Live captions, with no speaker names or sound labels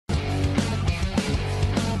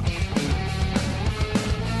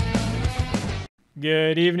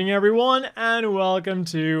Good evening everyone and welcome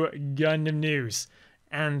to Gundam News.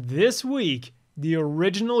 And this week, the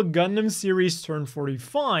original Gundam series turned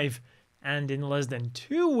 45, and in less than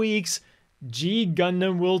 2 weeks, G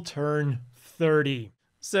Gundam will turn 30.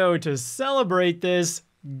 So to celebrate this,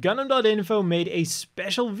 Gundam.info made a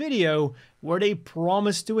special video where they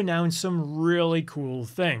promised to announce some really cool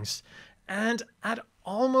things. And at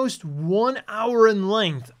almost 1 hour in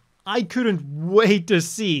length, I couldn't wait to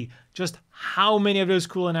see just how many of those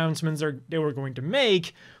cool announcements they were going to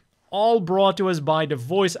make, all brought to us by the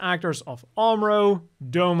voice actors of Amuro,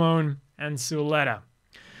 Domon, and Suletta.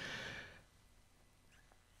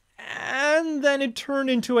 And then it turned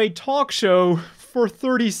into a talk show for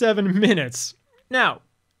 37 minutes. Now,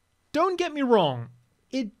 don't get me wrong,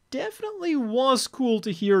 it definitely was cool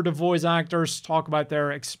to hear the voice actors talk about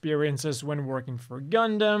their experiences when working for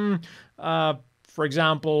Gundam. For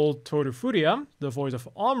example, Toru Furuya, the voice of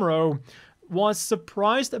Amuro, was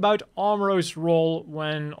surprised about Amuro's role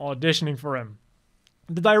when auditioning for him.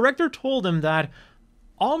 The director told him that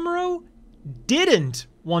Amuro didn't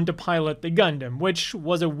want to pilot the Gundam, which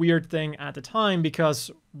was a weird thing at the time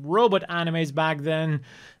because robot animes back then,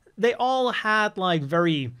 they all had like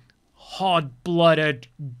very hot-blooded,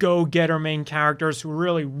 go-getter main characters who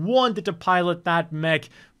really wanted to pilot that mech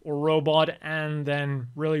or robot and then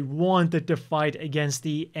really wanted to fight against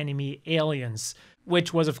the enemy aliens,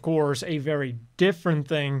 which was of course a very different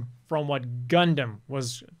thing from what Gundam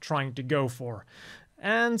was trying to go for.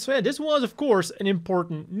 And so yeah, this was of course an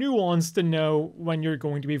important nuance to know when you're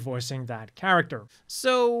going to be voicing that character.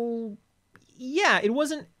 So yeah, it was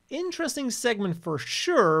an interesting segment for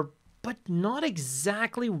sure, but not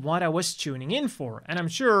exactly what I was tuning in for. And I'm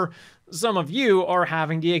sure some of you are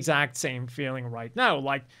having the exact same feeling right now.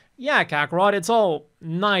 Like, yeah, Kakarot, it's all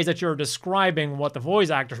nice that you're describing what the voice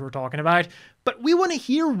actors were talking about, but we want to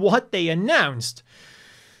hear what they announced.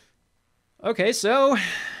 Okay, so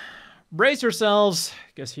brace yourselves,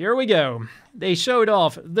 because here we go. They showed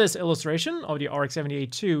off this illustration of the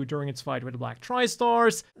RX-78-2 during its fight with the Black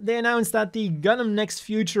Tri-Stars. They announced that the Gundam Next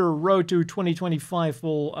Future Road to 2025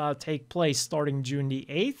 will take place starting June the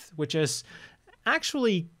 8th, which is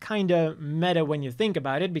actually kinda meta when you think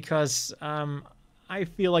about it, because I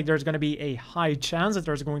feel like there's going to be a high chance that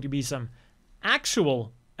there's going to be some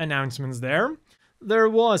actual announcements there. There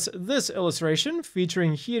was this illustration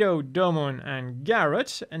featuring Hiro, Domon, and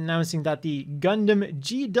Garrett announcing that the Gundam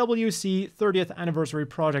GWC 30th Anniversary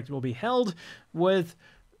Project will be held, with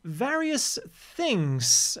various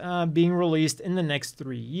things being released in the next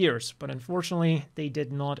 3 years, but unfortunately they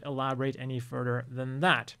did not elaborate any further than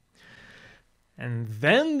that. And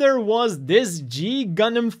then there was this G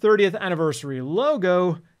Gundam 30th Anniversary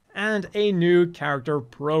logo and a new character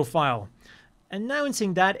profile,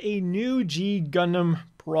 announcing that a new G Gundam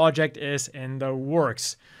project is in the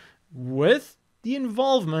works, with the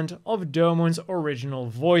involvement of Domon's original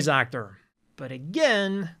voice actor. But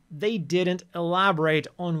again, they didn't elaborate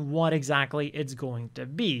on what exactly it's going to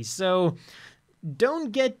be, so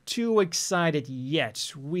don't get too excited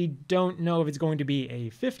yet. We don't know if it's going to be a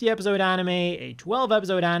 50-episode anime, a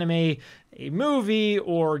 12-episode anime, a movie,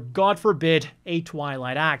 or, God forbid, a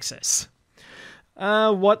Twilight Axis.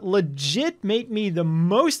 What legit made me the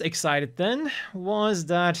most excited then was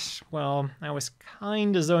that, well, I was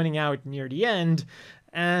kinda zoning out near the end,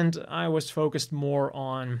 and I was focused more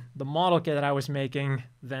on the model kit that I was making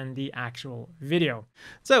than the actual video.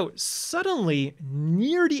 So suddenly,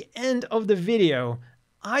 near the end of the video,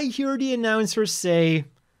 I hear the announcer say,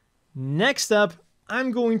 "Next up,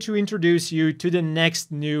 I'm going to introduce you to the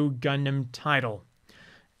next new Gundam title."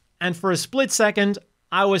 And for a split second,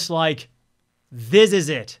 I was like, this is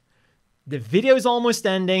it. The video's almost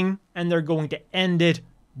ending, and they're going to end it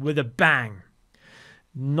with a bang.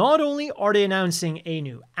 Not only are they announcing a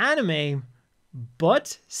new anime,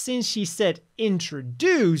 but since she said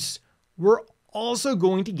introduce, we're also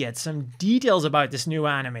going to get some details about this new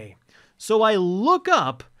anime. So I look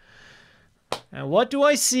up, and what do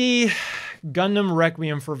I see? Gundam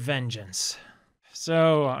Requiem for Vengeance.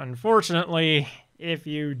 So unfortunately, if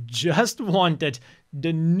you just wanted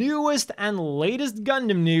the newest and latest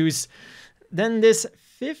Gundam news, then this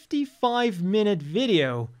 55-minute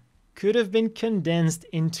video could have been condensed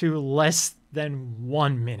into less than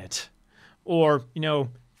 1 minute. Or,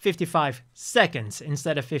 55 seconds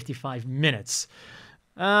instead of 55 minutes.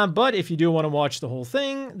 But if you do want to watch the whole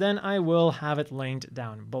thing, then I will have it linked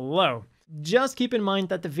down below. Just keep in mind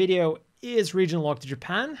that the video is region locked to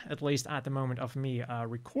Japan, at least at the moment of me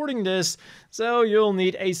recording this, so you'll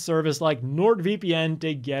need a service like NordVPN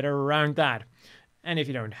to get around that. And if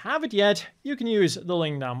you don't have it yet, you can use the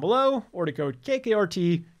link down below or the code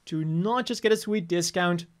kkrt to not just get a sweet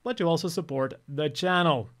discount, but to also support the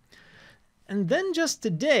channel. And then just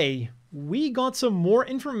today, we got some more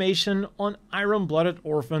information on Iron-Blooded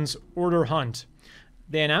Orphans Urdr Hunt.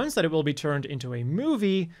 They announced that it will be turned into a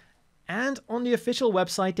movie, and on the official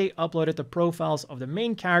website they uploaded the profiles of the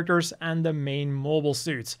main characters and the main mobile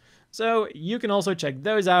suits. So you can also check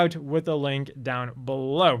those out with the link down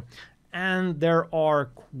below. And there are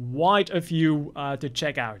quite a few to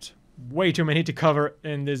check out. Way too many to cover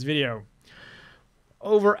in this video.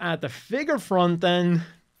 Over at the figure front then,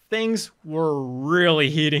 things were really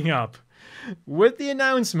heating up, with the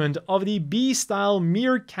announcement of the B-style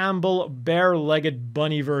Meer Campbell bare-legged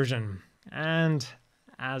bunny version. And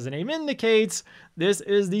as the name indicates, this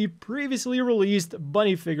is the previously released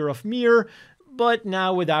bunny figure of Meer, but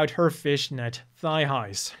now without her fishnet thigh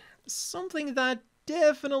highs. Something that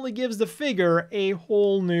definitely gives the figure a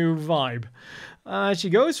whole new vibe. She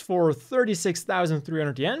goes for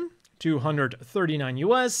 36,300 yen, 239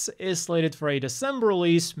 US, is slated for a December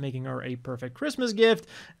release, making her a perfect Christmas gift,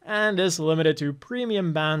 and is limited to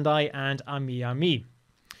Premium Bandai and Ami.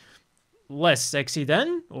 Less sexy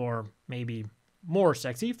then, or maybe more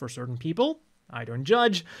sexy for certain people, I don't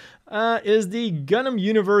judge, is the Gundam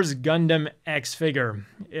Universe Gundam X figure.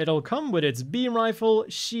 It'll come with its beam rifle,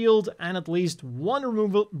 shield, and at least one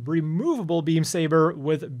removable beam saber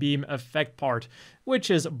with beam effect part, which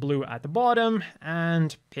is blue at the bottom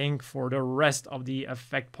and pink for the rest of the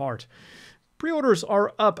effect part. Pre-orders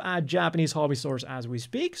are up at Japanese hobby stores as we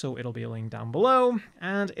speak, so it'll be linked down below,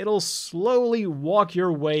 and it'll slowly walk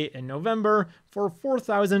your way in November for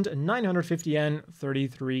 4,950 yen,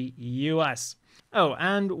 33 US. Oh,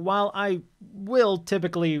 and while I will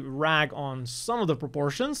typically rag on some of the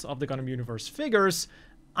proportions of the Gundam Universe figures,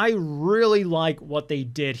 I really like what they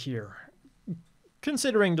did here,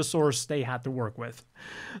 considering the source they had to work with.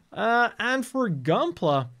 And for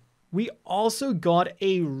Gunpla, we also got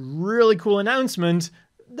a really cool announcement,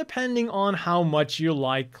 depending on how much you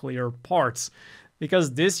like clear parts.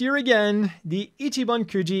 Because this year again, the Ichiban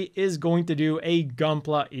Kuji is going to do a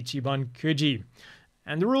Gunpla Ichiban Kuji.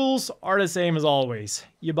 And the rules are the same as always.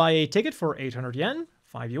 You buy a ticket for 800 yen,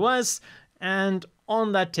 5 US, and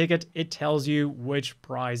on that ticket it tells you which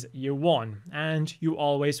prize you won, and you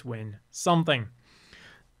always win something.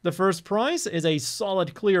 The first prize is a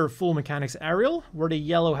solid clear full mechanics aerial, where the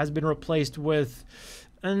yellow has been replaced with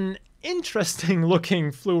an interesting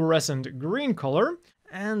looking fluorescent green color,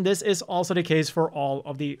 and this is also the case for all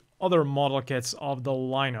of the other model kits of the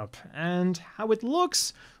lineup, and how it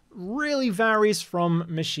looks really varies from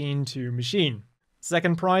machine to machine.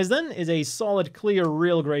 Second prize then is a solid clear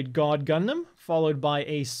real grade God Gundam, followed by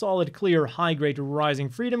a solid clear high grade Rising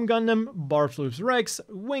Freedom Gundam, Barfloops Rex,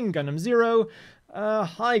 Wing Gundam Zero, a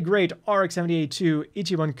high grade RX-78-2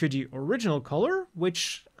 Ichiban Kuji original color,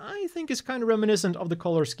 which I think is kind of reminiscent of the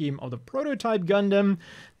color scheme of the prototype Gundam,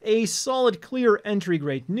 a solid clear entry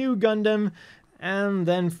grade new Gundam, and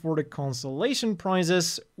then for the consolation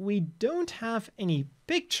prizes, we don't have any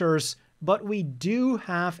pictures, but we do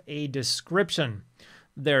have a description.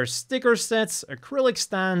 There's sticker sets, acrylic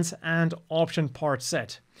stands, and option part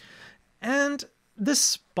set. And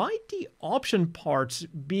despite the option parts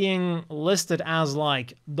being listed as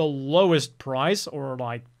like the lowest price, or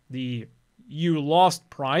like the you lost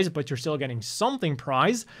prize but you're still getting something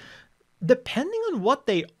prize, depending on what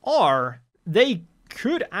they are, they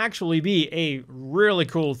could actually be a really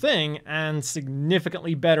cool thing and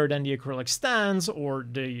significantly better than the acrylic stands or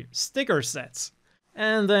the sticker sets.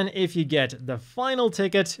 And then if you get the final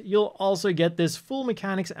ticket, you'll also get this full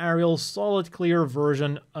mechanics aerial solid clear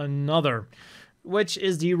version Another, which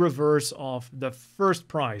is the reverse of the first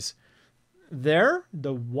prize. There,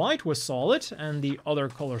 the white was solid and the other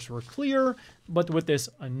colors were clear, but with this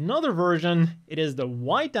Another version, it is the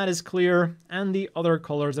white that is clear and the other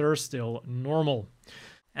colors that are still normal.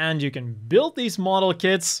 And you can build these model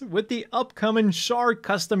kits with the upcoming Char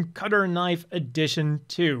Custom Cutter Knife Edition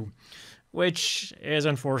 2, which is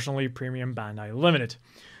unfortunately Premium Bandai Limited.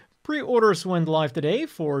 Pre-orders went live today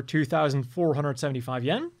for 2,475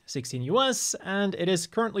 yen, 16 US, and it is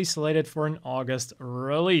currently slated for an August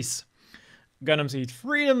release. Gundam Seed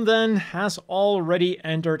Freedom then has already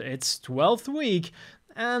entered its 12th week,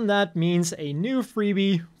 and that means a new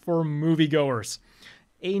freebie for moviegoers.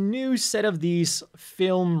 A new set of these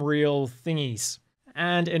film reel thingies.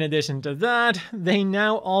 And in addition to that, they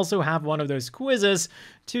now also have one of those quizzes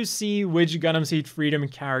to see which Gundam Seed Freedom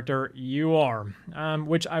character you are,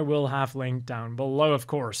 which I will have linked down below, of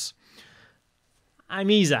course.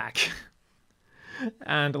 I'm Isaac.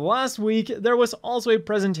 And last week, there was also a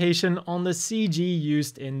presentation on the CG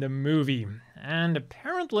used in the movie. And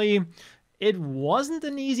apparently, it wasn't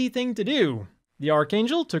an easy thing to do. The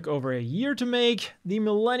Archangel took over a year to make, the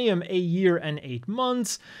Millennium a year and 8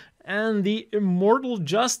 months, and the Immortal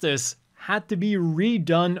Justice had to be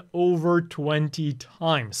redone over 20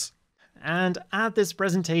 times. And at this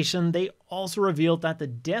presentation, they also revealed that the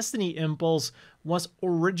Destiny Impulse was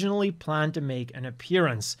originally planned to make an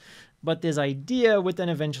appearance, but this idea would then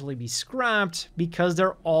eventually be scrapped because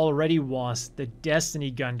there already was the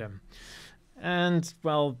Destiny Gundam. And,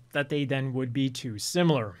 well, that they then would be too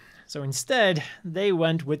similar. So instead, they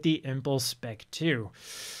went with the Impulse Spec 2.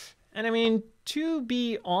 And I mean, to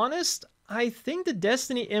be honest, I think the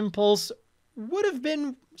Destiny Impulse would have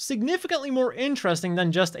been significantly more interesting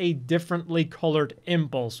than just a differently colored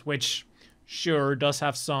Impulse, which sure does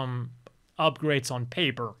have some upgrades on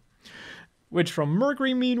paper. Which from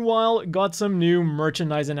Mercury, meanwhile, got some new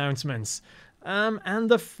merchandise announcements. And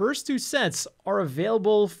the first 2 sets are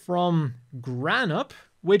available from Granup,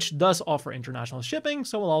 which does offer international shipping,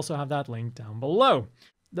 so we'll also have that link down below.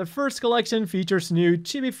 The first collection features new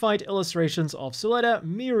chibi-fight illustrations of Suletta,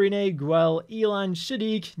 Mirine, Guel, Elan,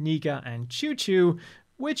 Shadiq, Nika, and Choo Choo,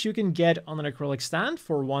 which you can get on an acrylic stand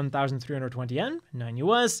for 1,320 yen, 9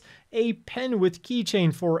 US, a pen with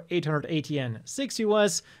keychain for 880 yen, 6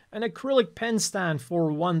 US, an acrylic pen stand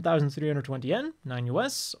for 1,320 yen, 9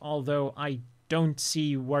 US, although I don't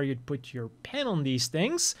see where you'd put your pen on these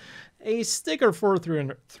things, a sticker for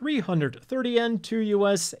 330 yen, 2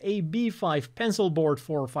 US, a B5 pencil board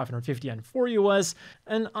for 550 yen, 4 US,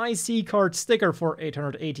 an IC card sticker for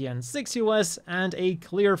 880 yen, 6 US, and a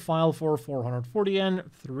clear file for 440 yen,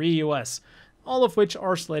 3 US, all of which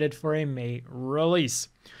are slated for a May release.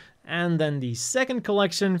 And then the second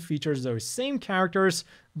collection features those same characters,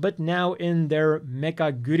 but now in their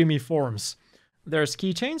Mecha Gurumi forms. There's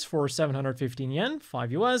keychains for 715 yen,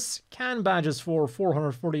 5 US, can badges for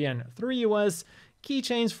 440 yen, 3 US,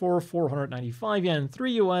 keychains for 495 yen,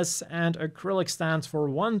 3 US, and acrylic stands for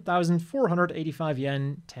 1,485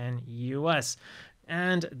 yen, 10 US.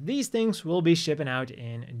 And these things will be shipping out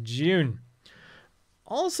in June.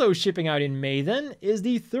 Also shipping out in May then is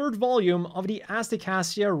the 3rd volume of the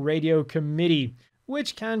Astacasia Radio Committee,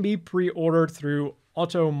 which can be pre-ordered through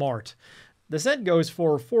Automart. The set goes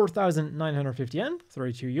for 4,950 yen,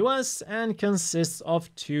 32 US, and consists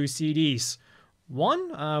of 2 CDs.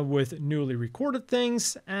 One with newly recorded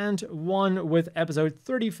things, and one with episode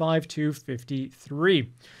 35 to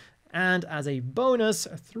 53. And as a bonus,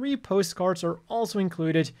 3 postcards are also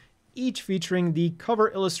included, each featuring the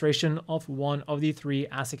cover illustration of one of the 3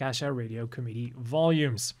 Asagasha Radio Committee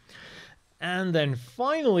volumes. And then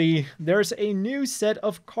finally, there's a new set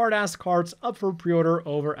of Cardass cards up for pre-order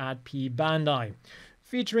over at P Bandai,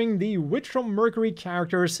 featuring the Witch from Mercury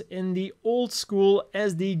characters in the old school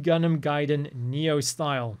SD Gundam Gaiden Neo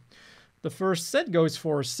style. The first set goes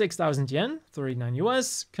for 6,000 yen, 39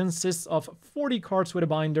 US, consists of 40 cards with a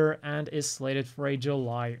binder, and is slated for a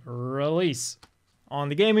July release. On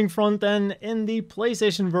the gaming front then, in the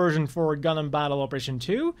PlayStation version for Gundam Battle Operation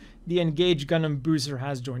 2, the Engage Gundam Booster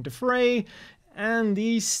has joined the fray, and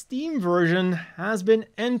the Steam version has been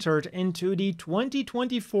entered into the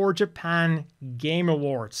 2024 Japan Game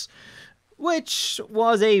Awards, which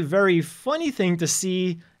was a very funny thing to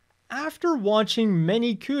see after watching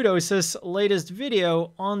Many Kudos' latest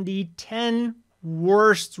video on the 10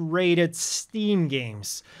 worst rated Steam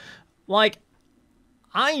games. Like,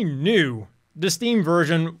 I knew the Steam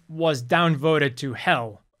version was downvoted to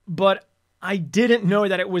hell, but I didn't know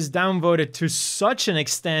that it was downvoted to such an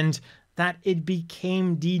extent that it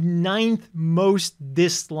became the 9th most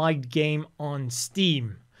disliked game on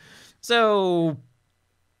Steam. So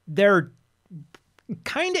they're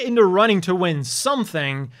kind of in the running to win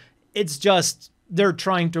something, it's just they're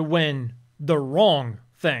trying to win the wrong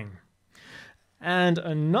thing. And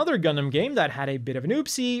another Gundam game that had a bit of an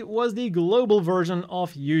oopsie was the global version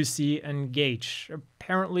of UC Engage.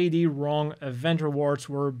 Apparently the wrong event rewards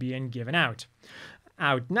were being given out.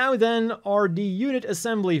 Out now then are the unit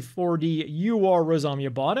assembly for the UR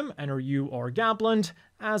Rosamia Bottom and UR Gapland,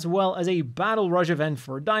 as well as a Battle Rush event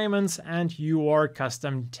for diamonds and UR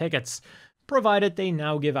custom tickets, provided they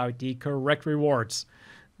now give out the correct rewards.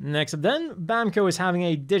 Next up then, Bamco is having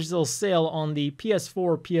a digital sale on the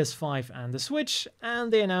PS4, PS5, and the Switch,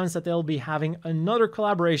 and they announced that they'll be having another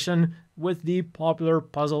collaboration with the popular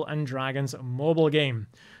Puzzle & Dragons mobile game.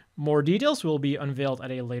 More details will be unveiled at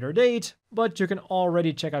a later date, but you can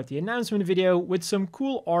already check out the announcement video with some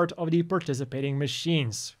cool art of the participating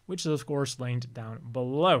machines, which is of course linked down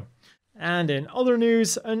below. And in other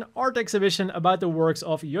news, an art exhibition about the works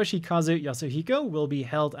of Yoshikazu Yasuhiko will be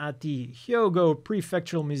held at the Hyogo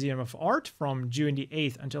Prefectural Museum of Art from June the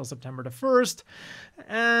 8th until September the 1st.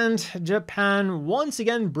 And Japan once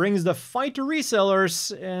again brings the fight to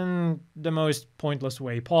resellers in the most pointless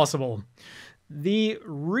way possible. The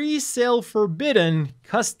Resale Forbidden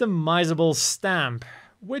customizable stamp,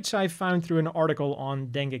 which I found through an article on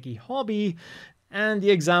Dengeki Hobby, and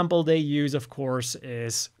the example they use, of course,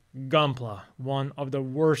 is Gunpla, one of the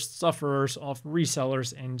worst sufferers of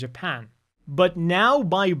resellers in Japan. But now,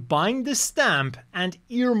 by buying this stamp and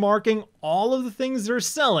earmarking all of the things they're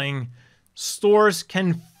selling, stores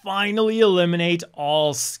can finally eliminate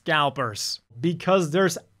all scalpers. Because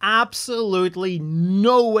there's absolutely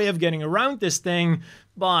no way of getting around this thing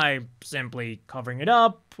by simply covering it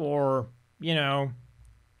up or,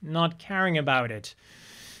 not caring about it.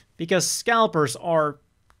 Because scalpers are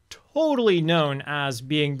totally known as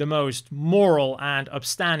being the most moral and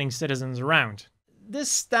upstanding citizens around. This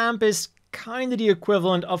stamp is kind of the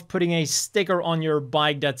equivalent of putting a sticker on your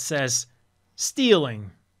bike that says,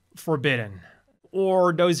 "Stealing forbidden."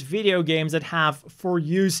 Or those video games that have "for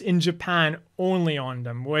use in Japan only" on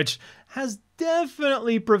them, which has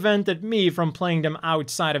definitely prevented me from playing them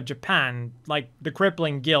outside of Japan. Like, the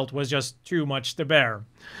crippling guilt was just too much to bear.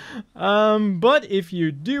 But if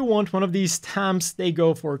you do want one of these stamps, they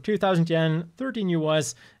go for 2,000 yen, 13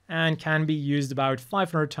 US, and can be used about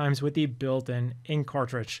 500 times with the built-in ink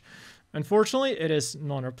cartridge. Unfortunately, it is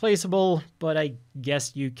non-replaceable, but I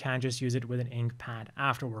guess you can just use it with an ink pad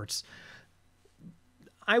afterwards.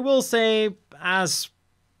 I will say, as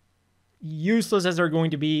useless as they're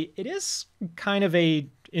going to be, it is kind of a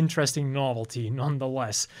interesting novelty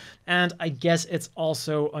nonetheless. And I guess it's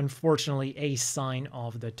also, unfortunately, a sign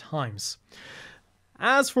of the times.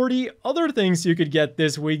 As for the other things you could get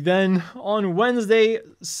this week then, on Wednesday,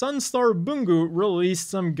 Sunstar Bungu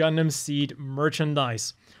released some Gundam Seed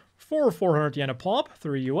merchandise. For 400 yen a pop,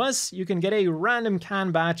 through US, you can get a random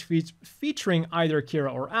can batch featuring either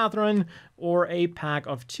Kira or Atheron, or a pack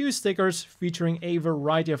of 2 stickers featuring a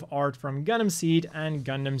variety of art from Gundam Seed and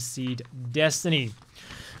Gundam Seed Destiny.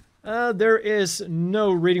 There is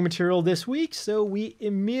no reading material this week, so we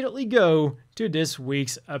immediately go to this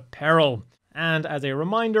week's apparel. And as a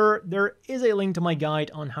reminder, there is a link to my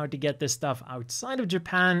guide on how to get this stuff outside of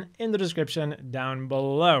Japan in the description down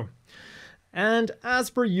below. And as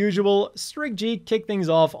per usual, Strict G kicked things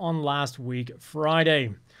off on last week,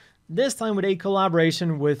 Friday. This time with a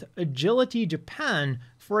collaboration with Agility Japan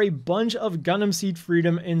for a bunch of Gundam Seed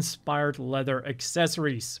Freedom inspired leather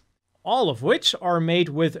accessories. All of which are made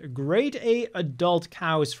with grade A adult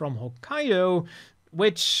cows from Hokkaido,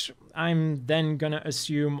 which I'm then gonna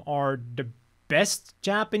assume are the best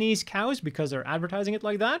Japanese cows because they're advertising it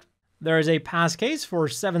like that. There is a pass case for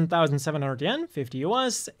 7,700 yen, 50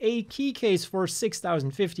 US, a key case for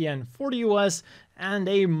 6,050 yen, 40 US, and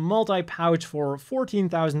a multi-pouch for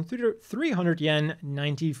 14,300 yen,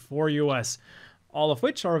 94 US. All of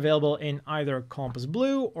which are available in either Compass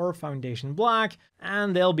Blue or Foundation Black,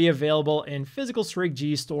 and they'll be available in physical Strict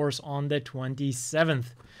G stores on the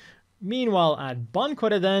 27th. Meanwhile, at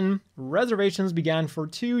Banquete then, reservations began for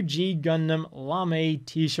 2 G Gundam Lame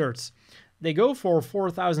t-shirts. They go for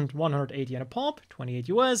 4,180 yen a pop, 28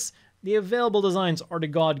 US. The available designs are the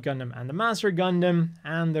God Gundam and the Master Gundam,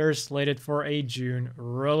 and they're slated for a June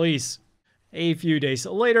release. A few days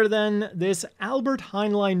later then, this Albert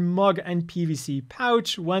Heinlein mug and PVC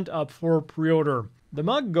pouch went up for pre-order. The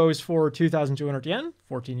mug goes for 2,200 yen,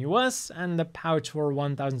 14 US, and the pouch for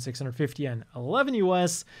 1,650 yen, 11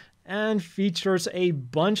 US, and features a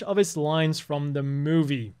bunch of its lines from the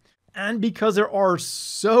movie. And because there are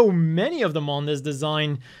so many of them on this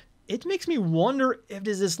design, it makes me wonder if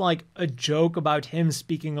this is like a joke about him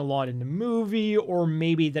speaking a lot in the movie, or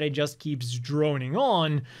maybe that it just keeps droning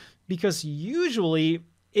on, because usually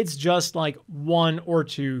it's just like 1 or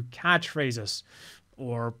 2 catchphrases,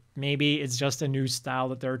 or maybe it's just a new style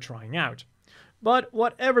that they're trying out. But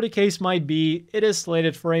whatever the case might be, it is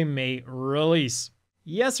slated for a May release.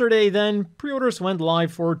 Yesterday then, pre-orders went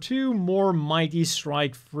live for 2 more Mighty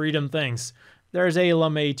Strike Freedom things. There's a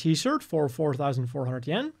Lame t-shirt for 4,400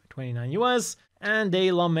 yen, 29 US, and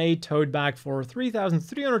a Lame tote bag for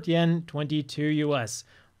 3,300 yen, 22 US,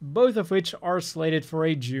 both of which are slated for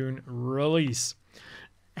a June release.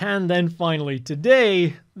 And then finally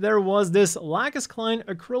today, there was this Lacus Klein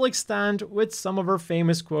acrylic stand with some of her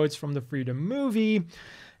famous quotes from the Freedom movie,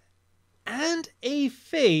 and a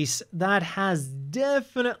face that has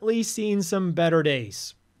definitely seen some better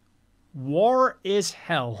days. War is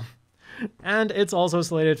hell. And it's also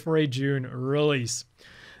slated for a June release.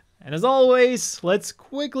 And as always, let's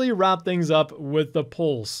quickly wrap things up with the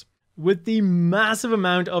polls. With the massive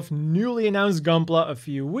amount of newly announced Gunpla a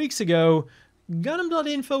few weeks ago,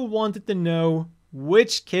 Gundam.info wanted to know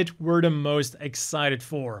which kit we're the most excited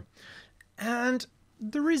for. And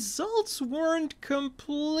the results weren't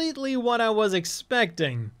completely what I was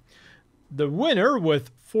expecting. The winner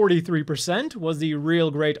with 43% was the Real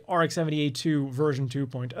Great RX-78-2 version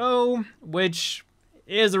 2.0, which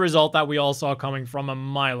is a result that we all saw coming from a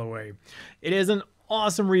mile away. It is an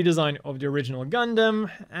awesome redesign of the original Gundam,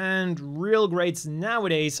 and Real Greats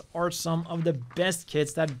nowadays are some of the best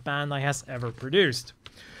kits that Bandai has ever produced.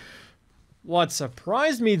 What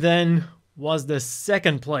surprised me then was the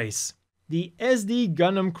second place. The SD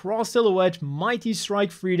Gundam Cross Silhouette Mighty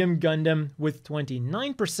Strike Freedom Gundam with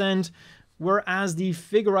 29%, whereas the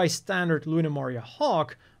Figurized Standard Lunamaria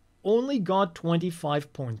Hawk only got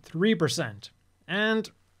 25.3%. And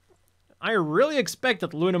I really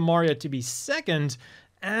expected Lunamaria to be second,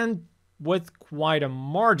 and with quite a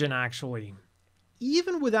margin actually.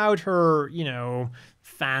 Even without her,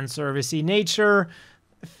 fan servicey nature,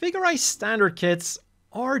 Figurized Standard kits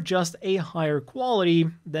are just a higher quality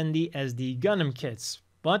than the SD Gundam kits,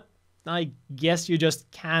 but I guess you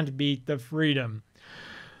just can't beat the freedom.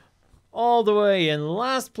 All the way in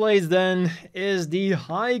last place then is the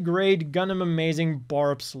high-grade Gundam Amazing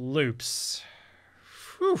Barps Loops.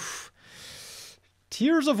 Whew.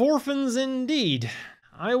 Tears of Orphans indeed.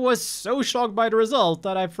 I was so shocked by the result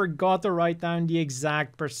that I forgot to write down the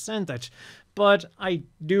exact percentage, but I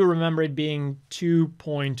do remember it being 2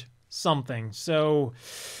 point something, so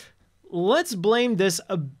let's blame this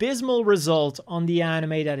abysmal result on the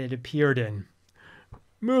anime that it appeared in.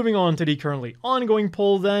 Moving on to the currently ongoing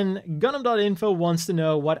poll then, Gundam.info wants to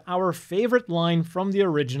know what our favorite line from the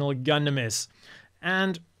original Gundam is.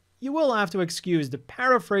 And you will have to excuse the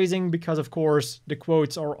paraphrasing because of course the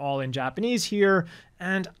quotes are all in Japanese here,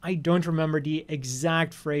 and I don't remember the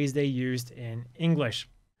exact phrase they used in English.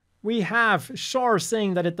 We have Char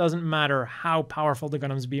saying that it doesn't matter how powerful the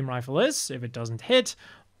Gundam's beam rifle is if it doesn't hit,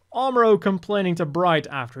 Amuro complaining to Bright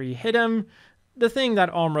after he hit him, the thing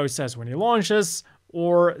that Amuro says when he launches,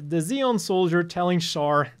 or the Zeon soldier telling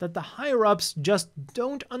Char that the higher-ups just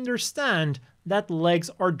don't understand that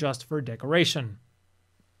legs are just for decoration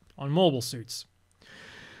on mobile suits.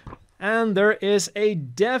 And there is a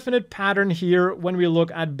definite pattern here when we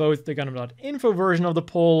look at both the Gundam.info version of the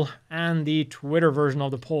poll and the Twitter version of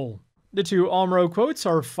the poll. The two Amuro quotes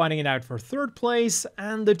are fighting it out for third place,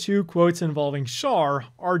 and the two quotes involving Char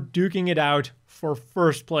are duking it out for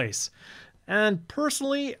first place. And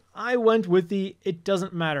personally, I went with the "it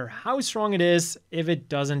doesn't matter how strong it is if it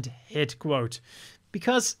doesn't hit" quote,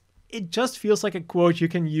 because it just feels like a quote you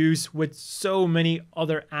can use with so many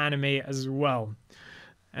other anime as well.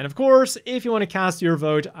 And of course, if you want to cast your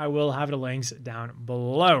vote, I will have the links down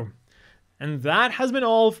below. And that has been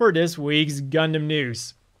all for this week's Gundam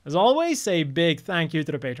news. As always, a big thank you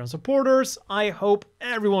to the Patreon supporters. I hope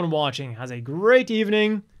everyone watching has a great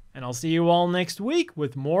evening, and I'll see you all next week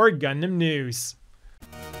with more Gundam news.